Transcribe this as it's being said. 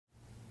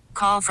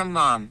call from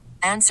mom.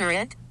 Answer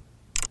it.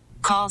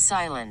 Call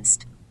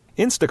silenced.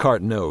 Instacart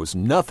knows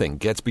nothing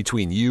gets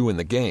between you and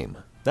the game.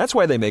 That's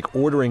why they make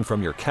ordering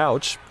from your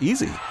couch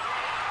easy.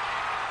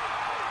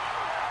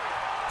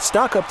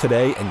 Stock up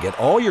today and get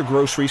all your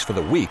groceries for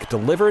the week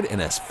delivered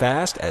in as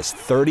fast as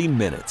 30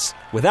 minutes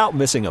without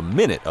missing a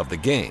minute of the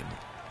game.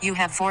 You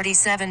have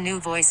 47 new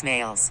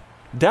voicemails.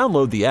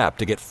 Download the app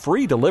to get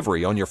free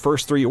delivery on your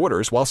first 3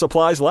 orders while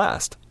supplies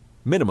last.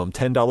 Minimum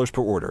 $10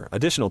 per order.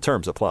 Additional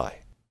terms apply.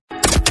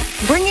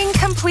 Bringing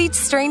complete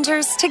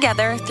strangers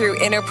together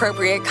through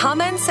inappropriate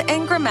comments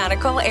and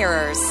grammatical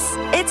errors.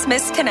 It's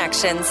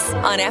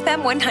Misconnections on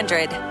FM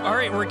 100. All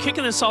right, we're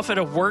kicking this off at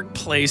a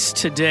workplace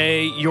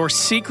today. Your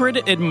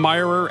secret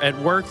admirer at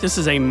work. This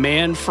is a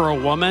man for a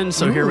woman,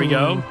 so Here we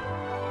go.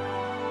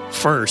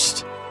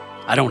 First,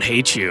 I don't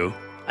hate you.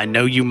 I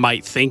know you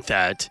might think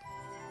that.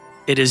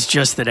 It is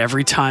just that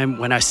every time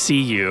when I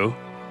see you,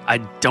 I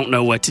don't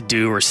know what to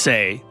do or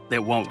say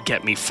that won't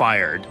get me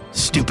fired.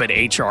 Stupid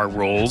HR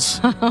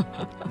rules.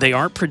 They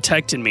aren't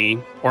protecting me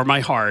or my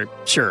heart,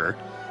 sure.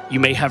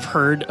 You may have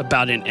heard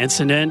about an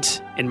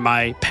incident in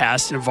my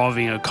past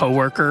involving a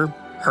coworker,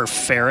 her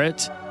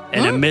ferret,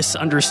 and a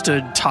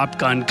misunderstood Top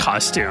Gun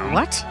costume.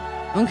 What?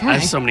 Okay. I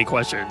have so many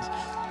questions.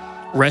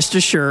 Rest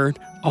assured,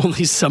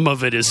 only some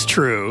of it is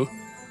true.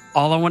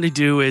 All I want to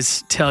do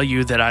is tell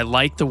you that I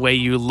like the way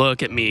you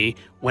look at me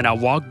when I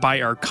walk by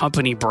our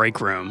company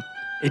break room.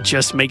 It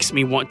just makes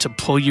me want to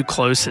pull you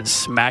close and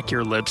smack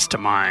your lips to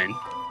mine.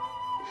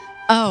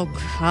 Oh,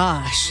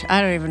 gosh.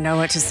 I don't even know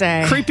what to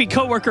say. Creepy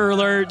coworker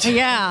alert.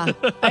 Yeah.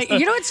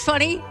 You know what's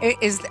funny?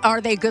 Are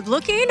they good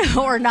looking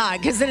or not?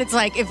 Because then it's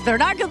like, if they're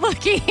not good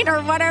looking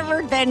or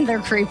whatever, then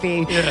they're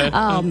creepy. Yeah.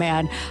 Oh,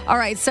 man. All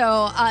right.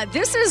 So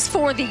this is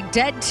for the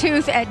dead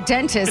tooth at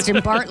dentist in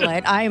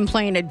Bartlett. I am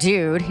playing a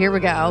dude. Here we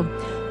go.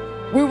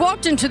 We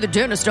walked into the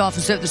dentist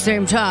office at the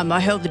same time. I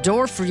held the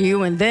door for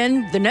you, and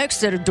then the next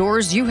set of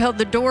doors, you held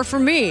the door for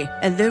me,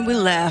 and then we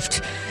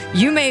left.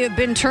 You may have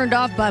been turned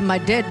off by my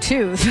dead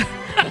tooth.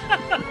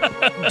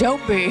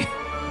 Don't be.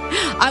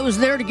 I was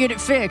there to get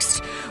it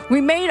fixed. We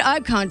made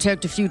eye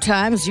contact a few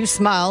times. You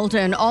smiled,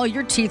 and all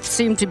your teeth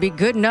seemed to be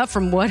good enough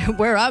from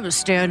where I was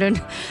standing.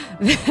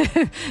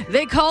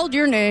 They called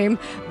your name,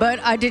 but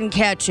I didn't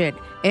catch it,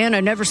 and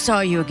I never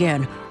saw you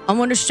again. I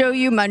want to show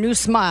you my new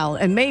smile,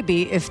 and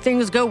maybe, if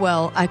things go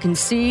well, I can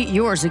see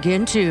yours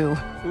again, too.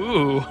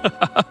 Ooh.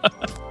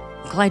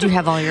 Glad you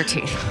have all your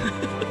teeth.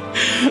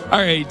 All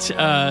right.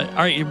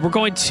 We're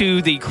going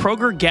to the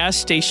Kroger gas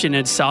station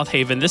in South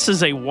Haven. This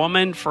is a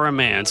woman for a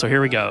man, so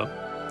here we go.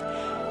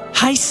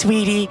 Hi,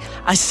 sweetie.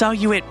 I saw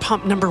you at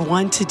pump number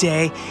 1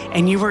 today,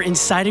 and you were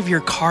inside of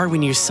your car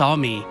when you saw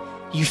me.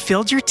 You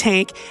filled your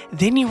tank,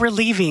 then you were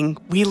leaving.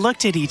 We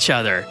looked at each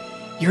other.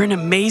 You're an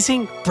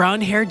amazing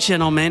brown-haired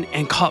gentleman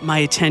and caught my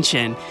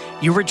attention.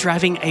 You were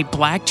driving a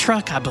black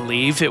truck, I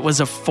believe. It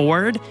was a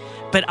Ford.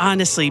 But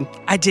honestly,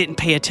 I didn't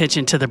pay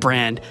attention to the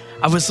brand.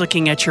 I was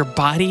looking at your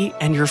body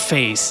and your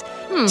face.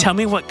 Tell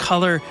me what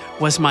color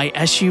was my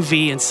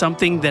SUV and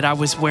something that I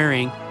was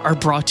wearing are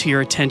brought to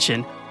your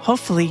attention.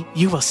 Hopefully,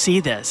 you will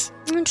see this.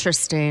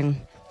 Interesting.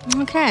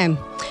 Okay.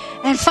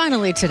 And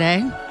finally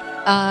today,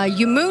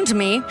 you mooned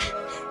me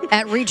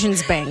at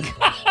Regions Bank.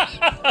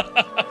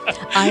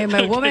 I am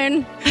a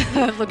woman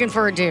looking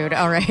for a dude,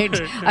 all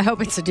right? I hope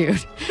it's a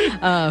dude.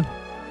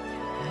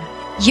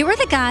 You were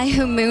the guy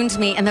who mooned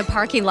me in the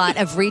parking lot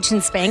of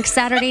Regions Bank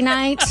Saturday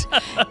night.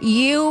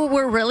 You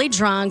were really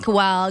drunk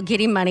while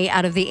getting money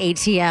out of the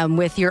ATM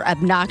with your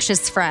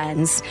obnoxious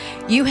friends.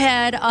 You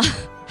had a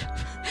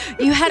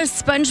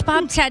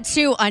SpongeBob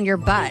tattoo on your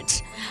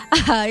butt.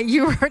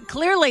 You were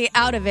clearly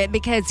out of it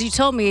because you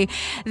told me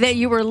that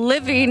you were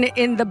living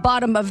in the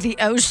bottom of the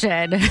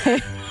ocean.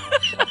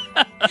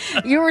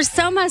 You were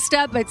so messed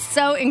up, but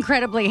so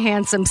incredibly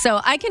handsome. So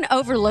I can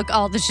overlook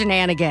all the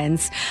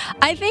shenanigans.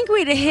 I think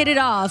we'd hit it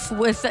off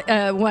with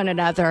one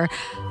another.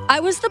 I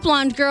was the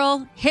blonde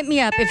girl. Hit me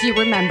up if you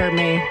remember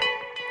me.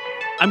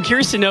 I'm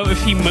curious to know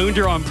if he mooned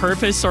her on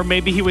purpose or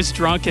maybe he was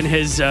drunk and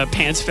his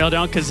pants fell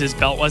down because his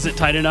belt wasn't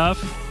tight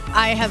enough.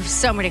 I have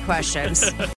so many questions.